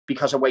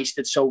because I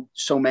wasted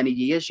so many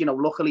years. You know,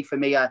 luckily for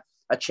me, I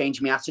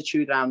changed my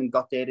attitude around and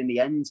got there in the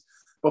end.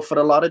 But for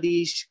a lot of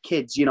these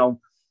kids, you know,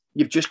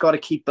 you've just got to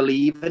keep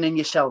believing in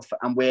yourself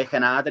and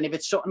working hard. And if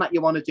it's something that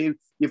you want to do,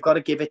 you've got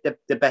to give it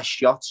the best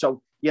shot.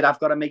 So I've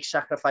got to make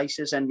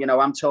sacrifices. And, you know,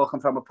 I'm talking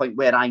from a point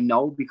where I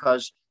know,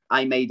 because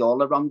I made all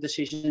the wrong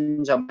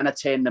decisions. And when I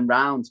turned them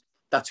round,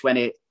 that's when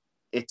it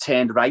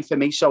turned right for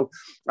me. So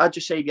I'd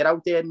just say, if you're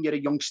out there and you're a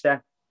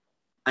youngster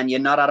and you're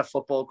not at a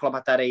football club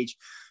at that age,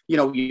 you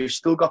know, you've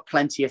still got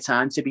plenty of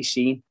time to be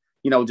seen.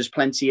 You know, there's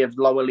plenty of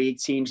lower league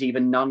teams,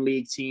 even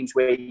non-league teams,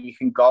 where you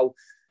can go.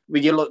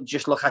 When you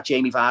look at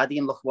Jamie Vardy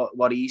and look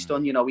what he's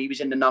done. You know, he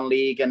was in the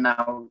non-league and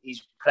now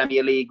he's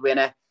Premier League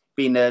winner,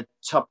 being a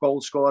top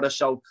goal scorer.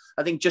 So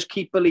I think just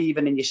keep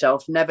believing in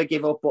yourself, never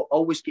give up, but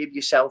always give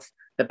yourself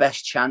the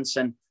best chance.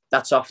 And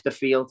that's off the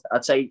field.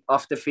 I'd say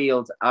off the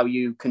field, how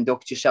you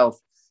conduct yourself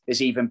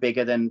is even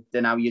bigger than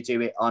how you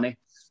do it on it.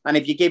 And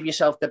if you give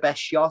yourself the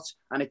best shot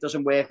and it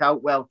doesn't work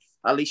out well,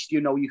 at least you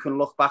know you can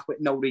look back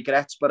with no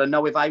regrets. But I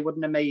know if I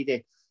wouldn't have made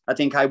it, I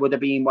think I would have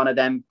been one of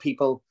them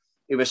people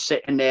who was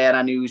sitting there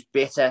and who's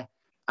bitter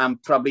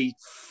and probably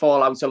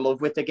fall out of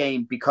love with the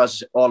game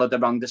because all of the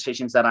wrong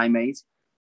decisions that I made.